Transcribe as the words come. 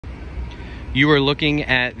You are looking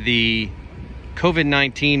at the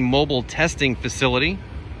COVID-19 mobile testing facility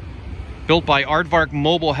built by Aardvark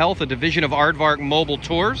Mobile Health, a division of Aardvark Mobile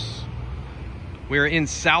Tours. We're in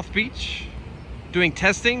South Beach doing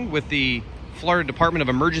testing with the Florida Department of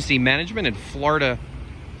Emergency Management and Florida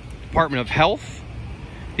Department of Health.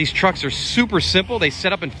 These trucks are super simple. They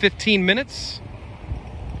set up in 15 minutes.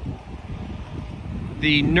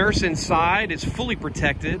 The nurse inside is fully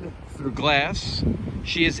protected through glass.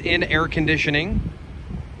 She is in air conditioning.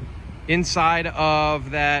 Inside of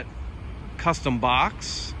that custom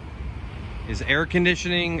box is air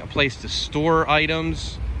conditioning, a place to store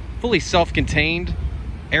items, fully self-contained,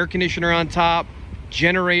 air conditioner on top,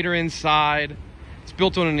 generator inside. It's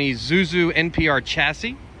built on an Isuzu NPR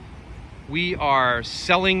chassis. We are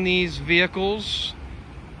selling these vehicles,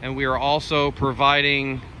 and we are also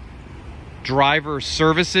providing driver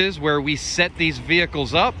services where we set these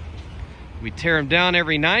vehicles up. We tear them down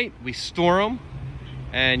every night, we store them,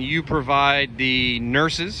 and you provide the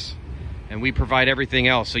nurses, and we provide everything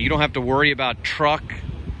else. So you don't have to worry about truck,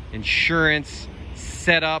 insurance,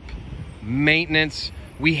 setup, maintenance.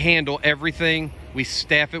 We handle everything. We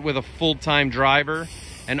staff it with a full-time driver,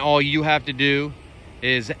 and all you have to do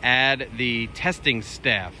is add the testing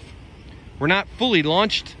staff. We're not fully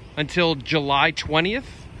launched until July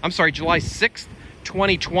 6th,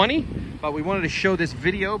 2020, but we wanted to show this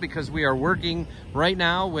video because we are working right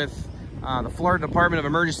now with the Florida Department of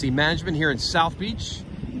Emergency Management here in South Beach.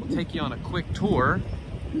 We'll take you on a quick tour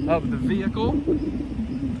of the vehicle.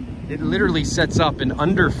 It literally sets up in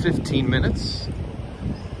under 15 minutes.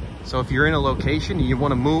 So if you're in a location and you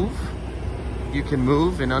want to move, you can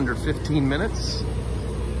move in under 15 minutes.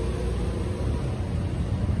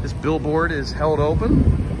 This billboard is held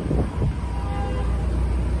open.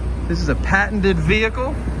 This is a patented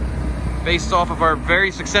vehicle based off of our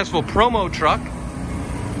very successful promo truck.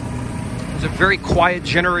 There's a very quiet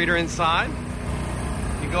generator inside.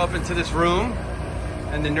 You go up into this room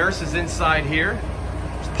and the nurse is inside here.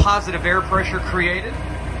 There's positive air pressure created.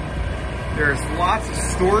 There's lots of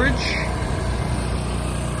storage.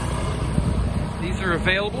 These are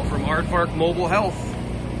available from Aardvark Mobile Health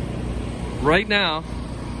right now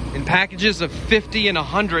in packages of 50 and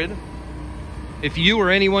 100. If you or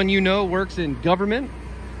anyone you know works in government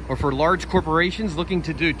or for large corporations looking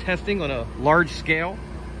to do testing on a large scale,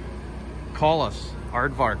 call us,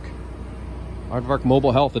 Aardvark. Aardvark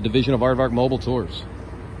Mobile Health, a division of Aardvark Mobile Tours.